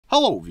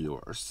Hello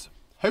viewers!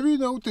 Have you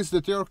noticed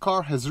that your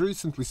car has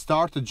recently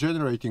started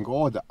generating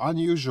odd,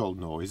 unusual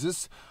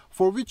noises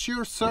for which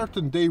you're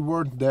certain they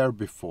weren't there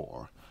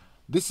before?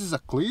 This is a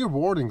clear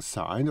warning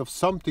sign of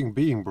something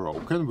being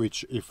broken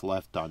which, if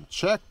left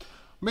unchecked,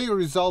 may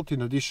result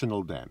in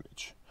additional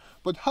damage.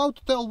 But how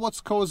to tell what's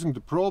causing the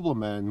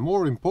problem and,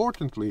 more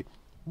importantly,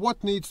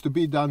 what needs to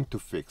be done to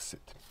fix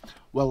it?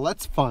 Well,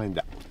 let's find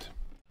out.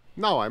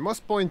 Now, I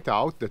must point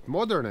out that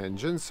modern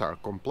engines are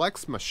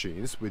complex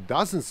machines with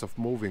dozens of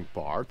moving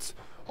parts,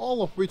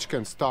 all of which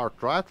can start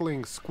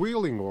rattling,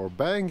 squealing or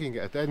banging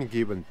at any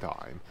given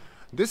time.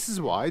 This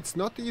is why it's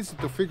not easy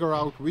to figure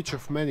out which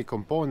of many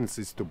components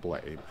is to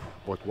blame,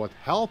 but what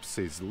helps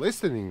is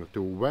listening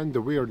to when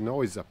the weird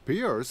noise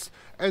appears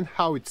and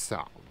how it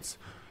sounds.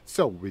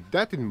 So, with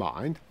that in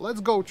mind, let's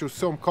go through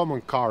some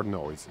common car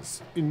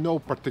noises, in no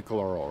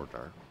particular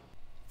order.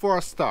 For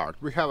a start,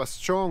 we have a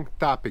strong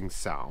tapping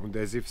sound,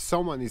 as if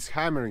someone is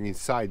hammering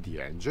inside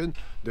the engine,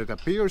 that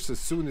appears as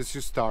soon as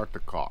you start the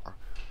car.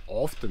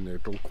 Often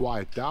it will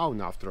quiet down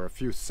after a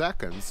few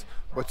seconds,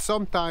 but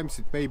sometimes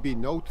it may be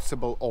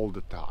noticeable all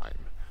the time.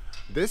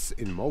 This,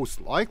 in most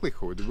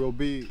likelihood, will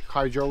be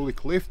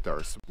hydraulic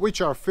lifters,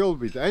 which are filled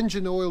with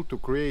engine oil to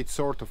create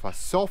sort of a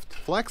soft,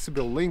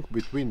 flexible link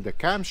between the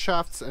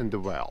camshafts and the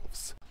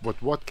valves.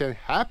 But what can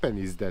happen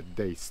is that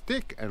they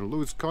stick and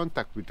lose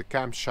contact with the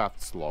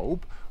camshaft's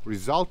lobe,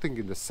 resulting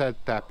in the said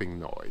tapping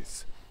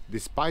noise.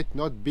 Despite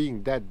not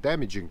being that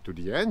damaging to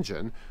the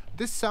engine,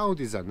 this sound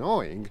is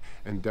annoying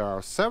and there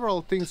are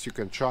several things you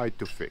can try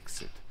to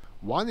fix it.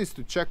 One is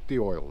to check the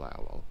oil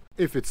level.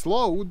 If it's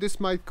low, this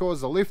might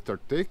cause a lifter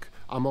tick,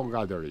 among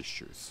other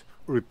issues.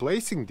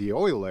 Replacing the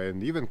oil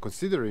and even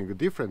considering a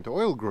different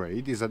oil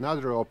grade is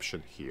another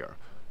option here.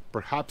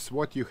 Perhaps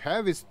what you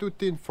have is too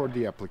thin for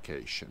the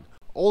application.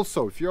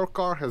 Also, if your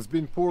car has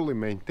been poorly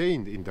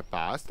maintained in the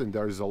past and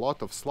there is a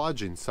lot of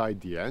sludge inside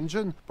the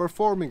engine,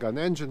 performing an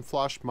engine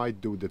flush might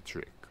do the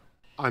trick.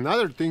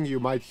 Another thing you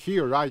might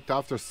hear right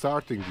after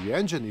starting the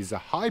engine is a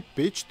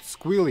high-pitched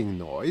squealing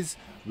noise,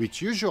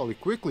 which usually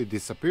quickly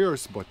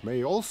disappears but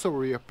may also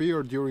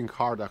reappear during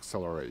hard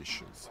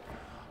accelerations.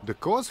 The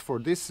cause for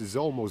this is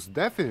almost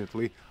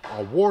definitely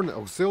a worn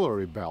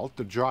auxiliary belt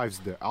that drives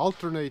the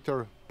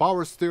alternator,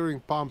 power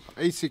steering pump,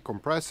 AC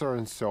compressor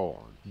and so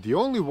on. The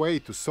only way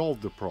to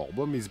solve the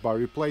problem is by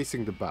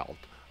replacing the belt,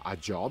 a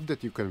job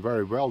that you can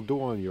very well do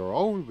on your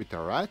own with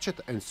a ratchet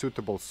and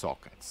suitable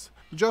sockets.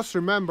 Just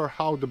remember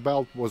how the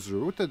belt was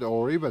routed,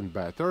 or even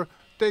better,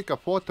 take a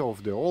photo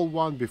of the old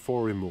one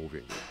before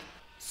removing it.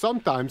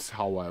 Sometimes,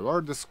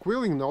 however, the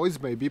squealing noise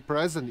may be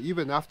present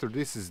even after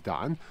this is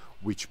done,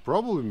 which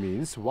probably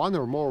means one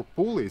or more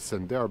pulleys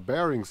and their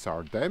bearings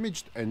are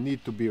damaged and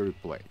need to be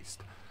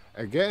replaced.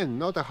 Again,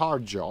 not a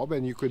hard job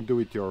and you can do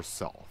it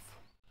yourself.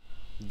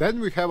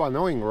 Then we have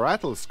annoying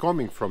rattles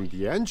coming from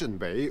the engine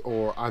bay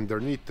or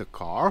underneath the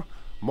car,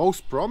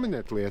 most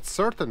prominently at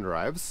certain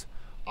revs,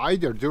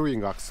 either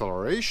during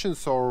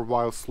accelerations or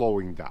while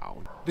slowing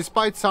down.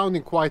 Despite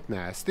sounding quite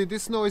nasty,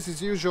 this noise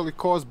is usually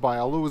caused by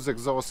a loose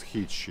exhaust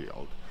heat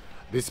shield.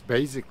 This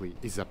basically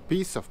is a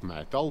piece of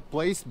metal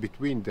placed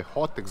between the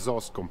hot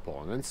exhaust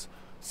components,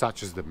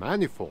 such as the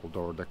manifold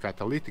or the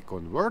catalytic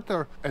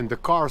converter, and the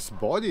car's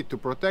body to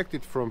protect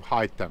it from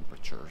high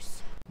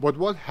temperatures. But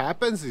what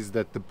happens is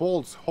that the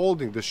bolts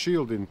holding the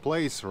shield in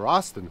place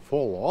rust and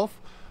fall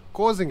off,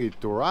 causing it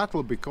to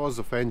rattle because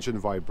of engine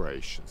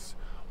vibrations.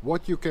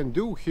 What you can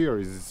do here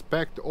is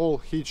inspect all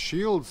heat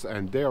shields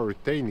and their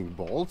retaining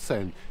bolts,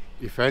 and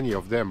if any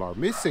of them are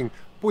missing,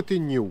 put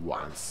in new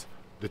ones.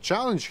 The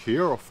challenge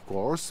here, of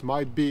course,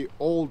 might be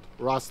old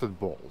rusted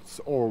bolts,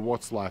 or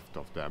what's left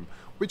of them,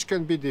 which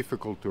can be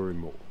difficult to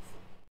remove.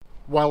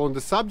 While on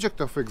the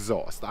subject of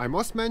exhaust, I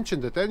must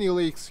mention that any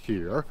leaks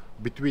here,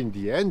 between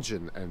the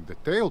engine and the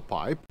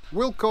tailpipe,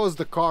 will cause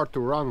the car to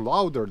run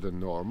louder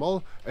than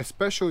normal,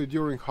 especially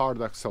during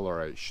hard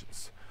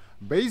accelerations.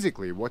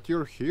 Basically, what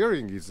you're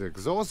hearing is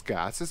exhaust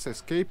gases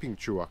escaping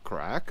through a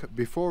crack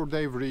before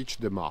they've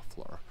reached the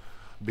muffler.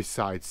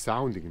 Besides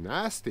sounding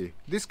nasty,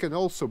 this can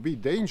also be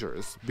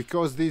dangerous,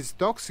 because these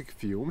toxic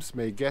fumes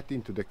may get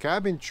into the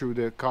cabin through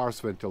the car's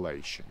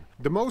ventilation.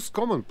 The most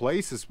common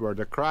places where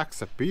the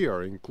cracks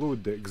appear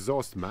include the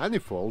exhaust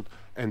manifold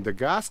and the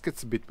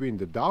gaskets between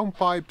the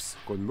downpipes,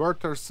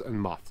 converters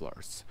and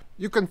mufflers.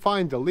 You can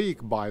find the leak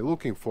by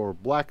looking for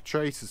black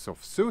traces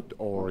of soot,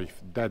 or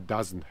if that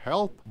doesn't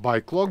help, by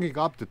clogging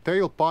up the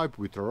tailpipe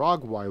with a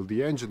rug while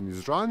the engine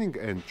is running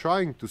and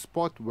trying to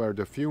spot where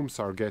the fumes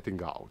are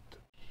getting out.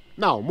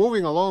 Now,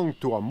 moving along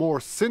to a more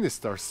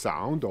sinister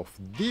sound of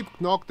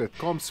deep knock that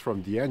comes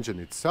from the engine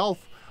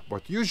itself,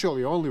 but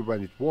usually only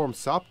when it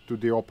warms up to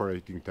the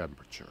operating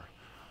temperature.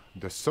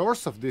 The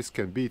source of this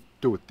can be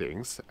two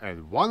things,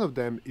 and one of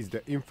them is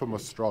the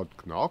infamous rod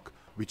knock,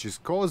 which is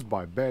caused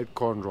by bad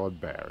con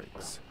rod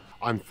bearings.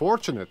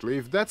 Unfortunately,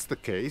 if that's the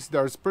case,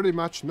 there's pretty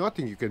much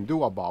nothing you can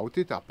do about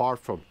it apart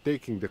from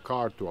taking the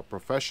car to a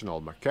professional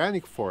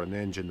mechanic for an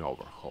engine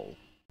overhaul.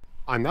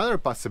 Another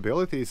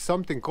possibility is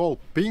something called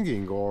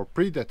pinging or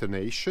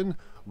pre-detonation,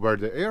 where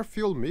the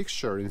air-fuel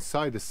mixture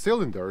inside the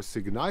cylinders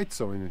ignites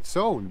on its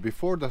own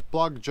before the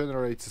plug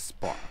generates a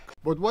spark.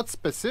 But what's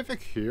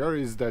specific here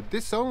is that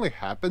this only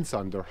happens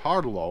under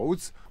hard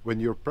loads when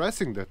you're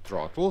pressing the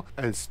throttle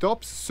and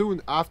stops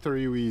soon after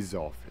you ease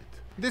off it.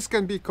 This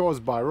can be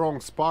caused by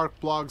wrong spark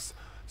plugs,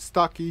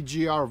 stuck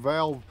EGR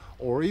valve,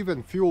 or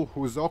even fuel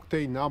whose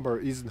octane number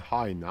isn't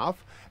high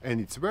enough, and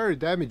it's very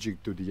damaging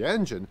to the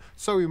engine,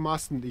 so you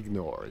mustn't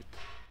ignore it.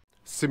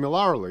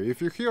 Similarly,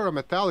 if you hear a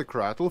metallic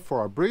rattle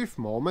for a brief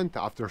moment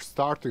after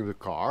starting the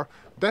car,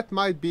 that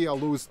might be a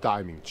loose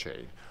timing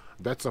chain.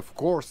 That's of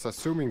course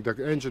assuming the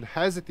engine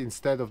has it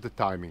instead of the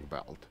timing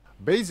belt.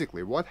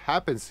 Basically, what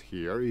happens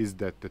here is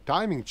that the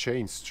timing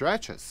chain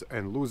stretches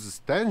and loses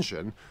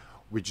tension,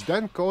 which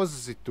then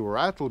causes it to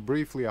rattle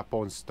briefly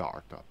upon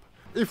startup.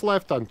 If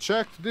left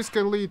unchecked, this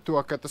can lead to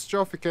a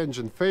catastrophic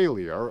engine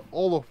failure,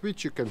 all of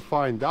which you can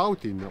find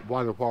out in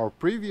one of our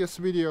previous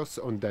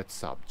videos on that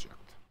subject.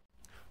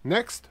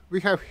 Next,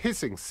 we have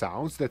hissing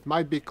sounds that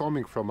might be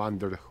coming from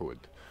under the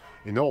hood.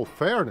 In all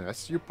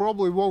fairness, you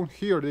probably won't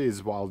hear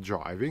these while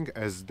driving,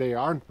 as they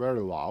aren't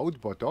very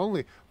loud, but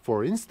only,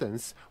 for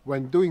instance,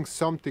 when doing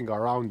something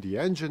around the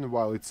engine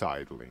while it's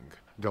idling.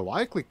 The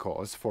likely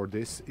cause for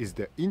this is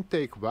the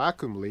intake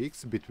vacuum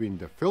leaks between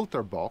the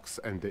filter box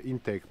and the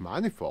intake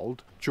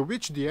manifold, through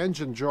which the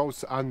engine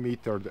draws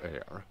unmetered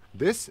air.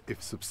 This,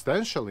 if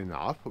substantial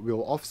enough,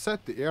 will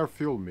offset the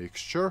air-fuel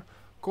mixture,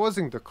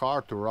 causing the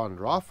car to run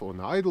rough on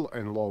idle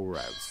and low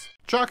revs.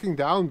 Tracking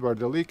down where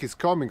the leak is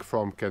coming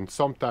from can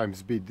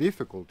sometimes be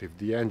difficult if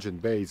the engine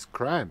bay is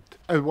cramped,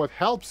 and what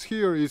helps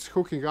here is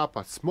hooking up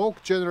a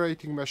smoke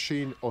generating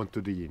machine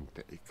onto the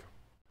intake.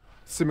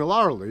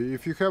 Similarly,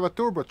 if you have a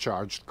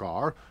turbocharged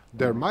car,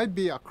 there might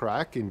be a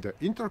crack in the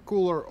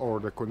intercooler or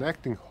the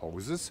connecting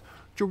hoses,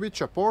 through which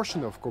a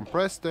portion of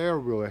compressed air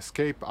will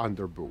escape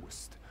under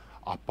boost.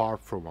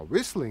 Apart from a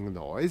whistling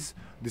noise,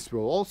 this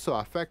will also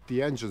affect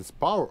the engine's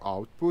power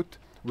output,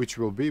 which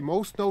will be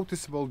most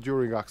noticeable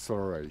during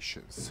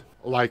accelerations.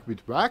 Like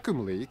with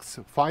vacuum leaks,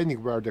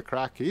 finding where the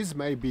crack is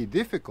may be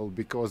difficult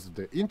because of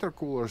the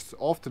intercooler's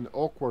often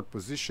awkward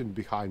position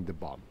behind the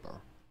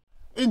bumper.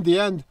 In the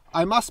end,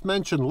 I must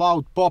mention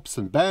loud pops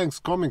and bangs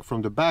coming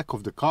from the back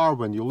of the car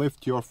when you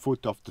lift your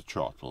foot off the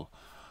throttle.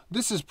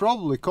 This is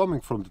probably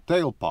coming from the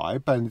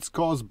tailpipe, and it's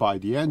caused by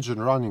the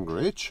engine running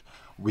rich,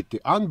 with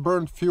the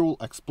unburned fuel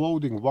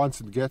exploding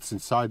once it gets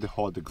inside the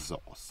hot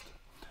exhaust.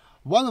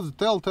 One of the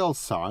telltale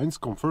signs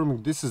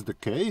confirming this is the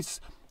case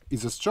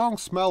is a strong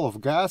smell of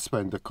gas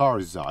when the car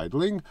is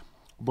idling,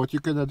 but you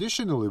can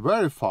additionally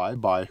verify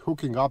by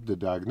hooking up the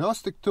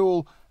diagnostic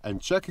tool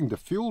and checking the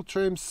fuel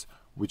trims,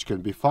 which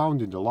can be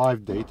found in the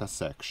live data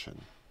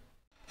section.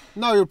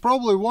 Now you're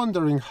probably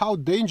wondering how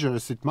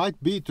dangerous it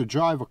might be to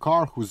drive a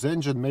car whose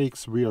engine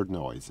makes weird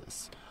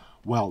noises.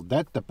 Well,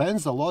 that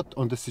depends a lot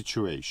on the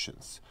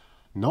situations.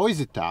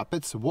 Noisy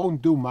tappets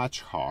won't do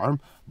much harm,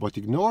 but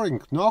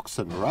ignoring knocks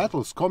and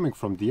rattles coming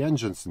from the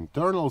engine's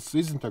internals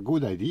isn't a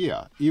good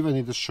idea, even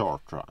in the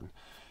short run.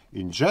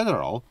 In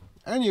general,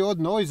 any odd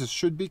noises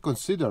should be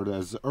considered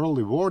as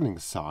early warning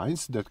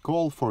signs that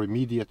call for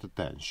immediate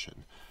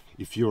attention.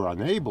 If you're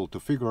unable to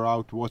figure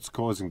out what's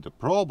causing the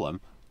problem,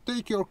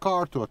 take your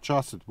car to a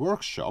trusted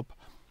workshop,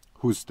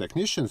 whose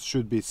technicians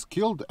should be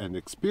skilled and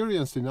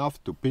experienced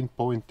enough to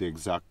pinpoint the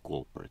exact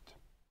culprit.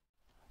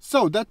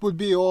 So that would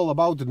be all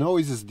about the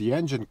noises the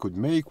engine could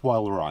make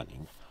while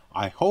running.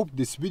 I hope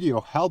this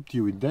video helped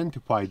you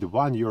identify the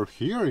one you're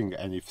hearing,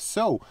 and if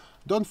so,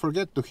 don't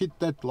forget to hit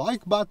that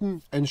like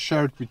button and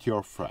share it with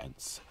your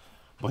friends.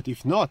 But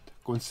if not,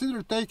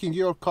 consider taking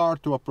your car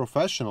to a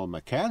professional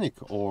mechanic,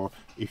 or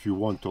if you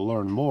want to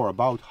learn more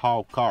about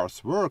how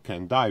cars work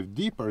and dive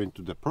deeper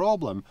into the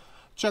problem,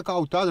 check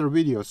out other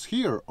videos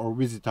here or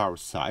visit our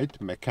site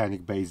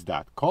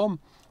mechanicbase.com,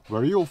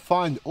 where you'll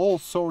find all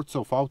sorts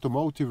of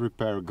automotive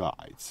repair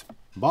guides.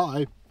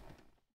 Bye!